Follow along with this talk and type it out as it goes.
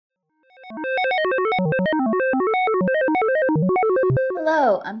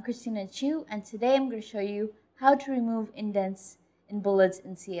Hello, I'm Christina Chiu, and today I'm going to show you how to remove indents in bullets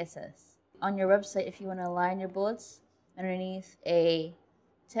in CSS. On your website, if you want to align your bullets underneath a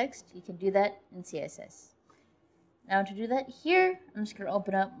text, you can do that in CSS. Now to do that here, I'm just going to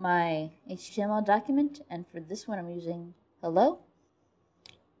open up my HTML document, and for this one I'm using hello.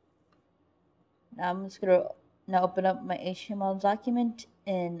 Now I'm just going to open up my HTML document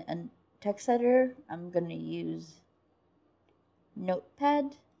in a text editor. I'm going to use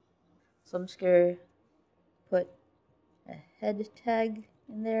Notepad. So I'm just going to put a head tag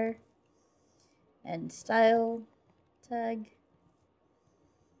in there and style tag.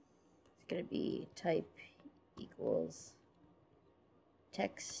 It's going to be type equals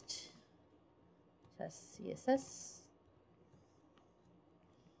text CSS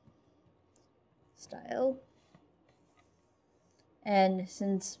style. And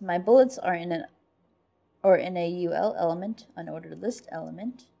since my bullets are in a UL element, unordered list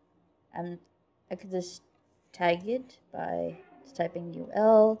element, I could just tag it by just typing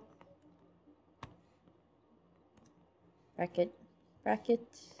UL bracket.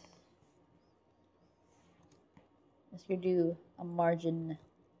 Let's do a margin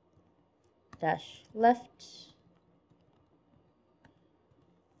dash left.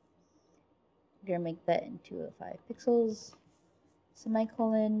 We're gonna make that into a 5 pixels,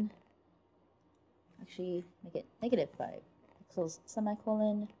 semicolon. Actually, make it -5 pixels,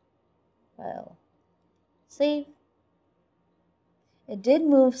 semicolon. File. Save. It did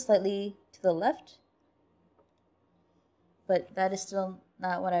move slightly to the left, but that is still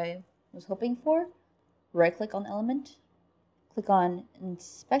not what I was hoping for. Right click on element, click on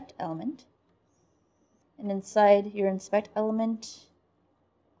inspect element, and inside your inspect element,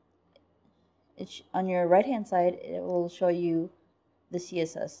 on your right hand side, it will show you the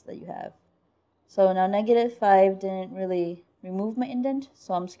CSS that you have. So now -5 didn't really remove my indent,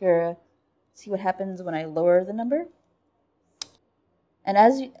 so I'm just gonna see what happens when I lower the number. And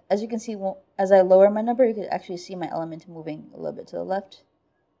as you can see, as I lower my number, you can actually see my element moving a little bit to the left.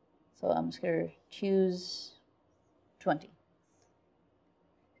 So I'm just going to choose 20.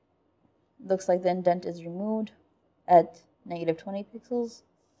 Looks like the indent is removed at -20 pixels.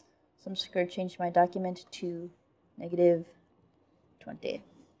 So I'm just going to change my document to -20.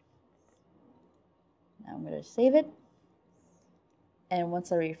 Now I'm going to save it. And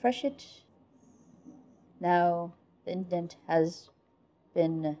once I refresh it, now the indent has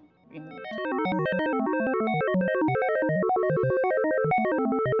been removed.